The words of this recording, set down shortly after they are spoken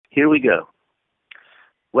Here we go.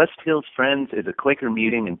 West Hills Friends is a Quaker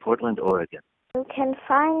meeting in Portland, Oregon. You can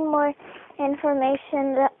find more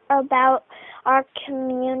information about our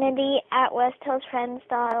community at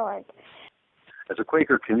westhillsfriends.org. As a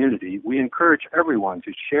Quaker community, we encourage everyone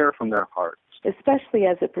to share from their hearts, especially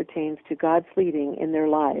as it pertains to God's leading in their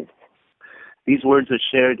lives. These words are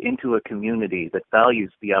shared into a community that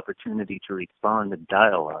values the opportunity to respond and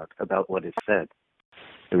dialogue about what is said.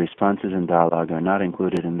 The responses and dialogue are not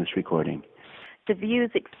included in this recording. The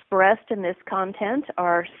views expressed in this content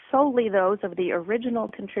are solely those of the original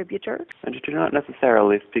contributor and do not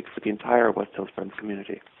necessarily speak for the entire West Hills Friends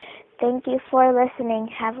community. Thank you for listening.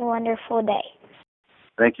 Have a wonderful day.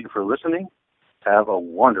 Thank you for listening. Have a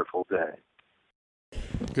wonderful day.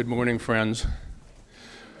 Good morning, friends.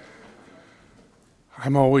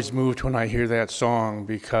 I'm always moved when I hear that song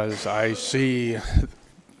because I see,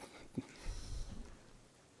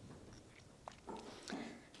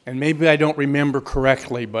 and maybe I don't remember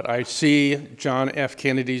correctly, but I see John F.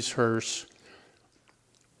 Kennedy's hearse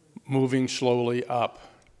moving slowly up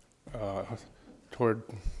toward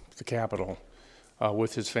the Capitol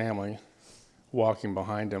with his family walking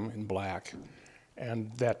behind him in black,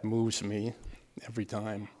 and that moves me every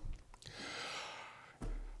time.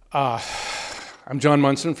 I'm John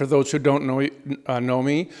Munson, for those who don't know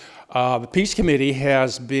me. The Peace Committee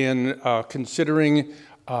has been considering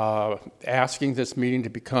asking this meeting to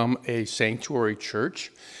become a sanctuary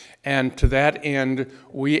church. And to that end,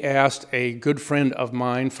 we asked a good friend of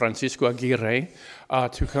mine, Francisco Aguirre,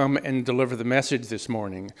 to come and deliver the message this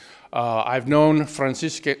morning. I've known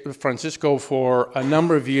Francisco for a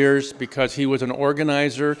number of years because he was an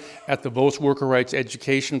organizer at the Vos Worker Rights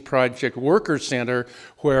Education Project Workers Center,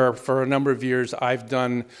 where for a number of years I've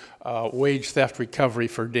done wage theft recovery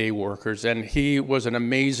for day workers. And he was an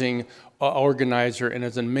amazing organizer and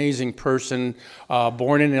is an amazing person,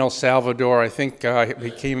 born in El Salvador. I think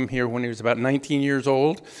he came here when he was about 19 years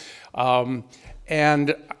old.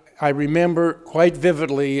 And I remember quite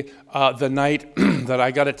vividly the night that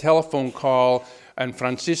I got a telephone call, and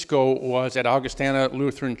Francisco was at Augustana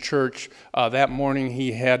Lutheran Church. That morning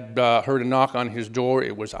he had heard a knock on his door.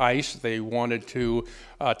 It was ICE. They wanted to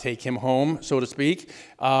take him home, so to speak.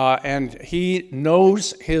 And he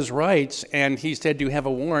knows his rights, and he said, "Do you have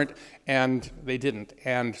a warrant?" And they didn't.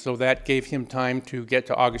 And so that gave him time to get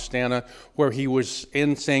to Augustana, where he was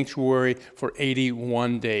in sanctuary for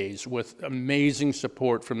 81 days with amazing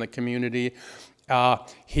support from the community.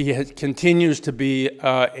 He continues to be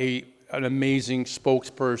an amazing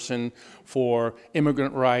spokesperson for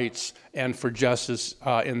immigrant rights and for justice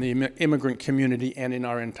in the immigrant community and in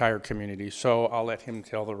our entire community. So I'll let him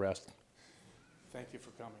tell the rest. Thank you for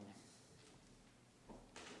coming.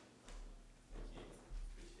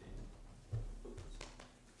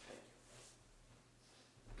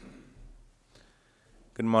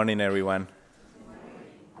 Good morning, everyone.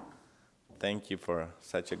 Thank you for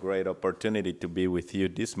such a great opportunity to be with you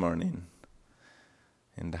this morning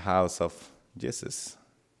in the house of Jesus,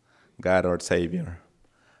 God our Savior.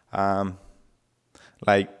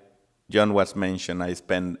 Like John was mentioned, I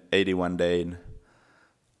spent 81 days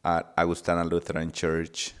at Augustana Lutheran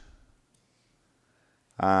Church.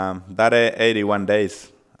 That 81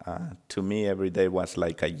 days, to me, every day was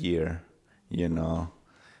like a year,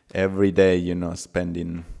 Every day,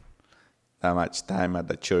 spending that much time at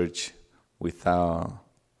the church without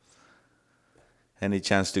any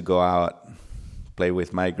chance to go out, play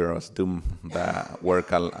with my girls, do the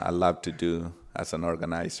work I love to do as an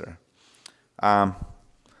organizer. I'm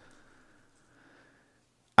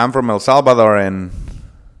from El Salvador, and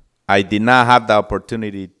I did not have the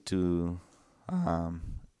opportunity to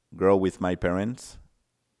grow with my parents.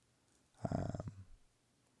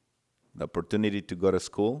 The opportunity to go to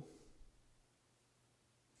school.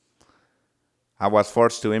 I was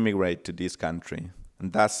forced to immigrate to this country.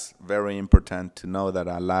 And that's very important to know that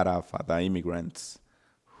a lot of the immigrants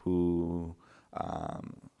who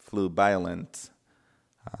flew violence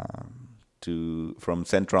from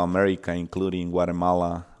Central America, including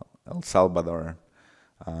Guatemala, El Salvador,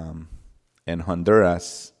 and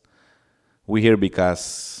Honduras, we're here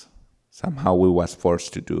because somehow we was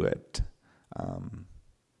forced to do it.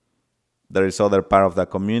 There is other part of the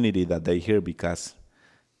community that they hear because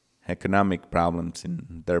economic problems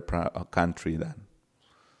in their country that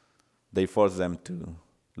they force them to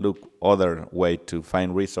look other way to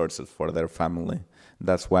find resources for their family.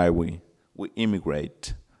 That's why we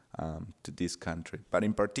immigrate to this country. But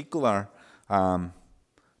in particular,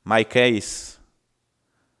 my case,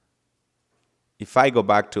 if I go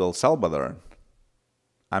back to El Salvador,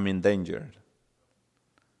 I'm endangered.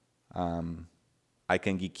 I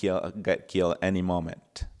can get killed any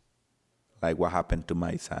moment. like what happened to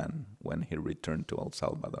my son when he returned to El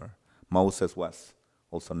Salvador. Moses was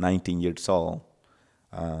also 19 years old.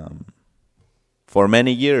 For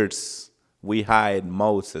many years, we hid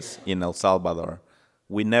Moses in El Salvador.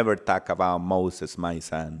 We never talk about Moses, my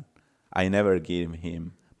son. I never gave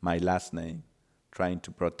him my last name, trying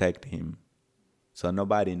to protect him. So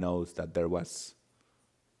nobody knows that there was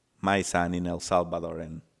my son in El Salvador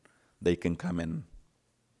and they can come and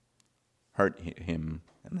hurt him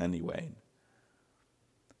in any way.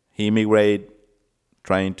 He immigrated,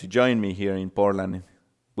 trying to join me here in Portland.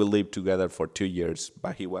 We lived together for 2 years,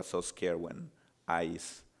 but he was so scared when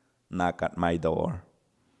ICE knocked at my door.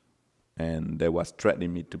 And they was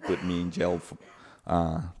threatening me to put me in jail for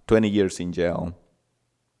 20 years in jail.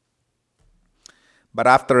 But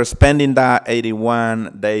after spending that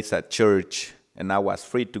 81 days at church, and I was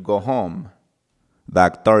free to go home, the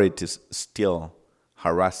authorities still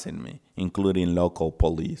harassing me, including local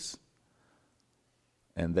police.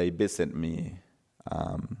 And they visit me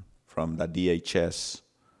from the DHS.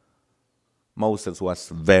 Moses was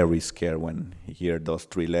very scared when he heard those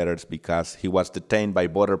 3 letters because he was detained by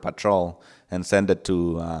Border Patrol and sent it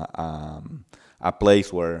to a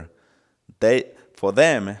place where for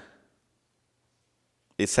them,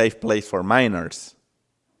 it's a safe place for minors.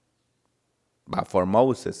 But for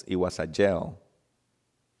Moses, it was a jail.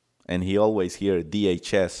 And he always heard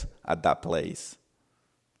DHS at that place.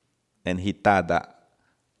 And he thought that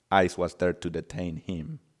ICE was there to detain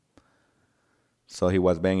him. So he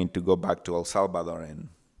was begging to go back to El Salvador, and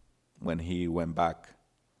when he went back,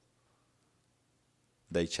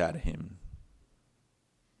 they shot him.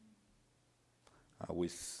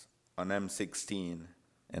 With an M16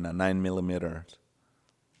 and a 9mm,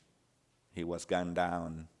 he was gunned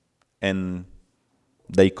down. And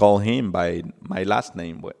they call him by my last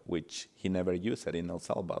name, which he never used it in El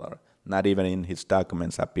Salvador. Not even in his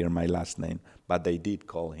documents appear my last name, but they did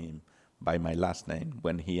call him by my last name.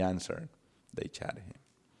 When he answered, they shot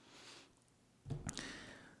him.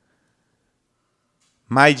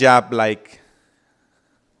 My job, like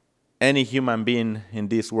any human being in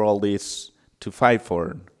this world, is to fight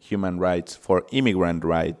for human rights, for immigrant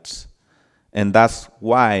rights. And that's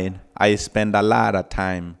why I spend a lot of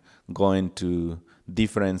time going to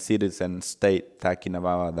different cities and states talking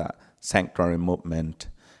about the sanctuary movement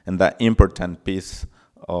and the important piece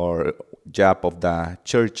or job of the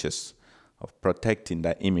churches of protecting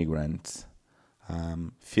the immigrants.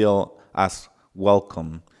 Feel as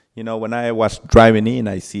welcome. You know, when I was driving in,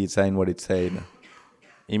 I see a sign where it said,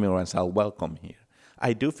 immigrants are welcome here.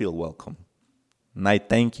 I do feel welcome. And I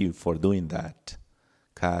thank you for doing that,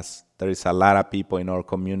 because there is a lot of people in our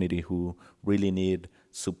community who really need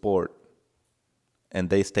support. And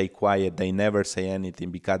they stay quiet. They never say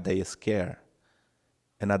anything because they are scared.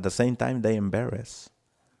 And at the same time, they embarrassed.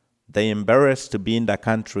 They embarrassed to be in the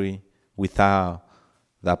country without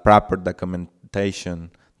the proper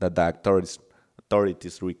documentation that the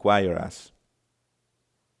authorities require us.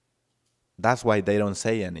 That's why they don't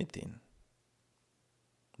say anything.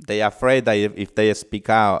 They are afraid that if they speak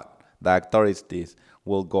out, the authorities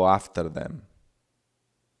will go after them.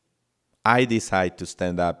 I decide to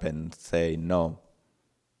stand up and say no.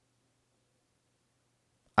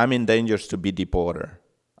 I'm in danger to be deported.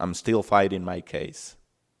 I'm still fighting my case.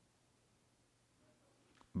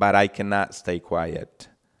 But I cannot stay quiet.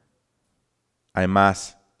 I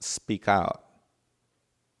must speak out.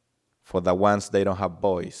 For the ones they don't have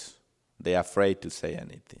voice, they're afraid to say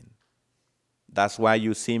anything. That's why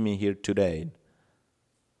you see me here today.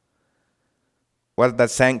 What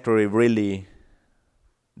does sanctuary really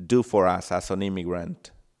do for us as an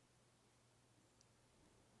immigrant?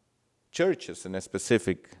 Churches in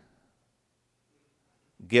specific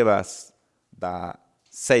give us the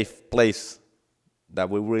safe place that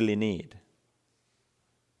we really need.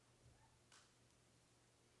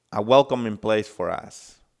 A welcoming place for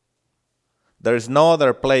us. There is no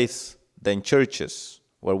other place than churches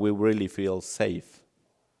where we really feel safe.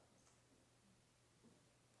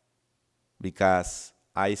 Because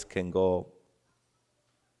ICE can go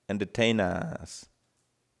and detain us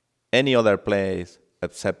any other place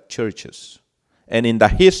except churches. And in the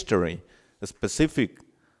history, specific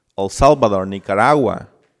El Salvador, Nicaragua,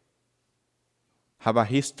 have a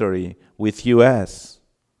history with U.S.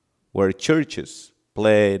 where churches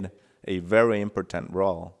played a very important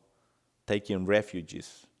role taking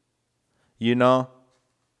refugees. You know,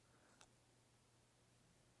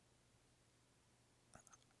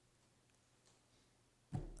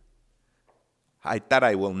 I thought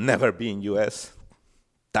I will never be in U.S.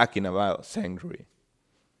 talking about sanctuary.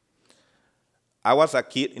 I was a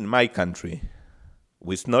kid in my country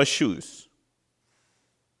with no shoes,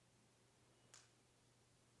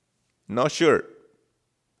 no shirt,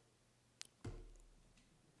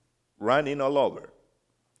 running all over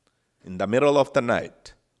in the middle of the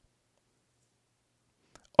night,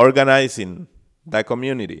 organizing the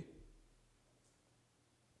community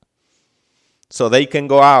so they can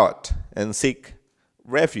go out and seek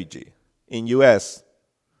refuge in U.S.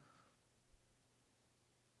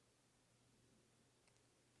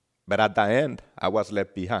 But at the end, I was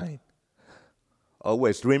left behind,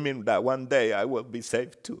 always dreaming that one day I will be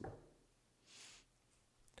safe too,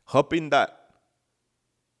 hoping that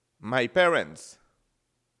my parents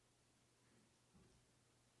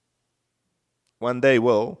one day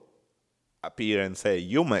will appear and say,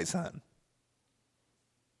 "You, my son."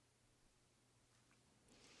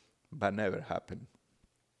 But never happened.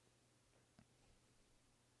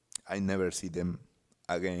 I never see them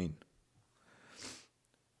again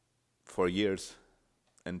for years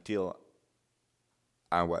until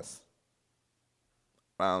I was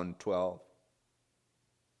around 12.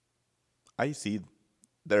 I see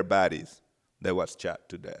their bodies. They was shot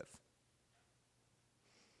to death.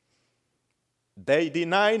 They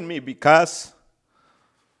denied me because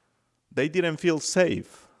they didn't feel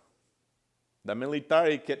safe. The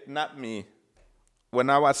military kidnapped me when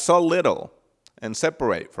I was so little and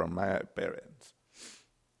separate from my parents.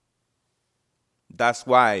 That's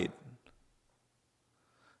why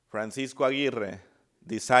Francisco Aguirre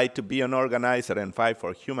decided to be an organizer and fight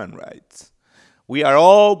for human rights. We are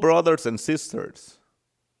all brothers and sisters.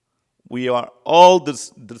 We are all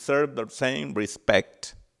deserve the same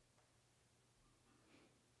respect.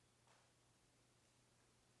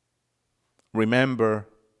 Remember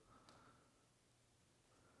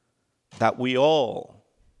that we all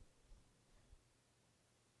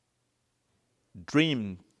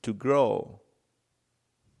dream to grow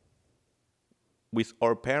with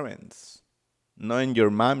our parents, knowing your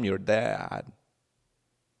mom, your dad.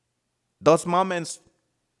 Those moments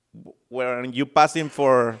when you passing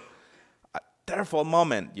for a tearful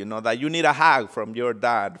moment, that you need a hug from your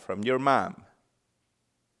dad, from your mom.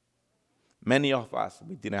 Many of us,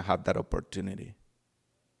 we didn't have that opportunity.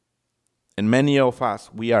 And many of us,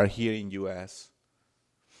 we are here in U.S.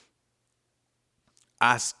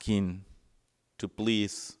 asking to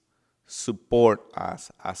please support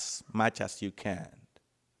us as much as you can.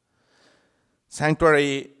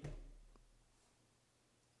 Sanctuary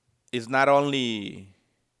is not only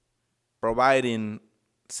providing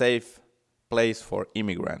safe place for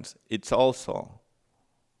immigrants, it's also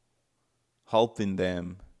helping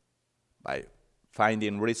them by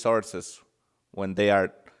finding resources when they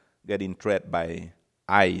are getting treated by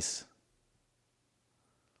ICE,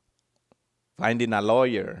 finding a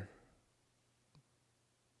lawyer,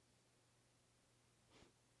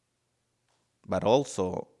 but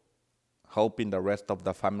also helping the rest of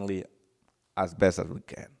the family as best as we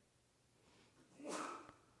can.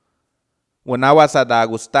 When I was at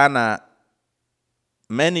Augustana,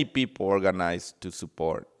 many people organized to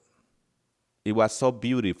support. It was so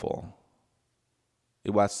beautiful.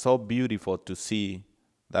 It was so beautiful to see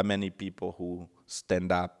that many people who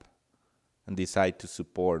stand up and decide to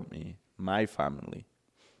support me, my family.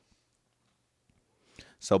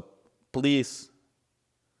 So please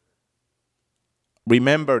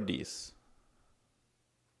remember this,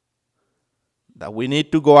 that we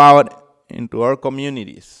need to go out into our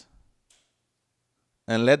communities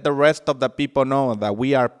and let the rest of the people know that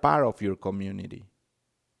we are part of your community.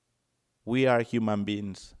 We are human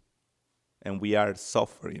beings, and we are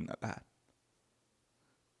suffering at that.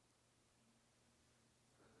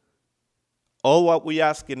 All what we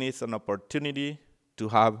asking is an opportunity to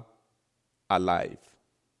have a life.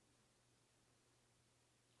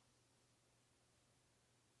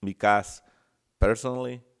 Because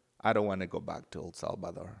personally, I don't want to go back to El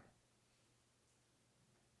Salvador.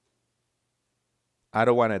 I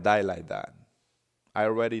don't want to die like that. I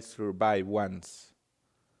already survived once.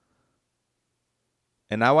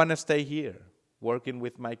 And I want to stay here, working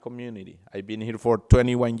with my community. I've been here for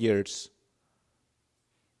 21 years.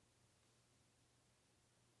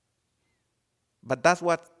 But that's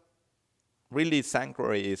what really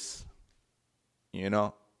Sanctuary is,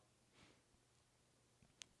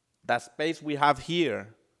 That space we have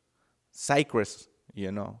here, sacred,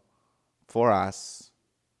 for us.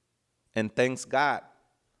 And thanks God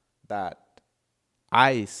that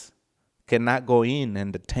ICE cannot go in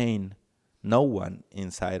and detain no one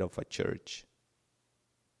inside of a church.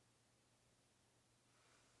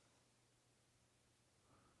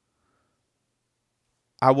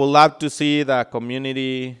 I would love to see the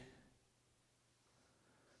community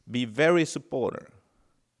be very supportive.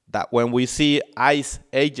 That when we see ICE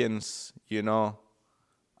agents,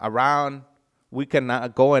 around, we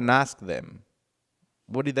can go and ask them,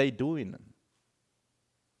 what are they doing?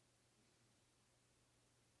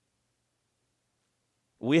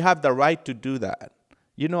 We have the right to do that.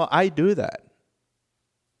 You know, I do that.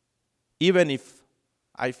 Even if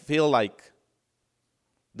I feel like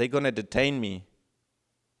they're going to detain me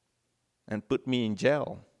and put me in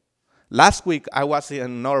jail. Last week, I was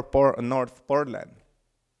in North Portland.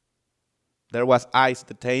 There was ICE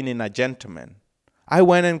detaining a gentleman. I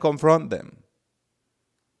went and confronted them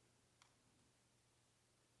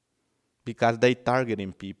because they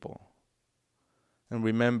targeting people. And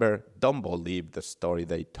remember, don't believe the story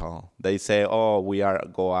they tell. They say, oh, we are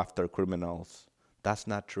go after criminals. That's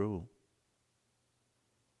not true.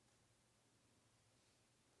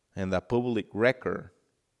 And the public record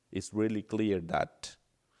is really clear that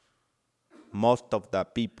most of the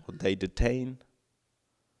people they detain,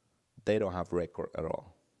 they don't have record at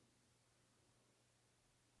all.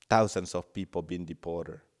 Thousands of people been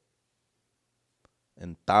deported.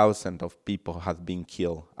 And thousands of people have been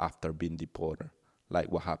killed after being deported,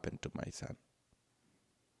 like what happened to my son.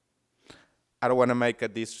 I don't want to make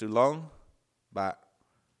this too long, but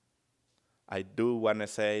I do want to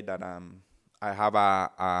say that I have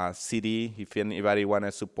a CD, if anybody want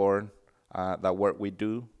to support the work we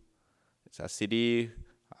do. It's a CD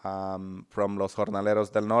from Los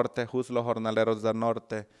Jornaleros del Norte. Who's Los Jornaleros del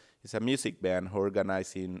Norte? It's a music band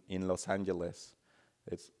organized in Los Angeles.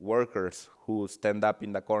 It's workers who stand up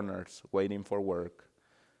in the corners waiting for work.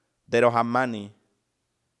 They don't have money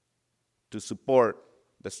to support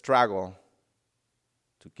the struggle,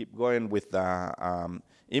 to keep going with the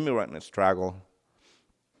immigrant struggle,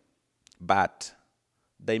 but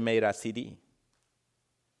they made a CD.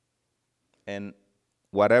 And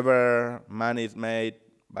whatever money is made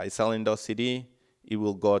by selling those CD, it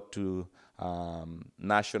will go to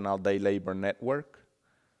National Day Labor Network,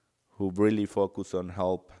 who really focus on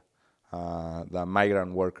help the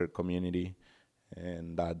migrant worker community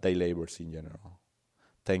and day laborers in general.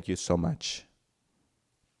 Thank you so much.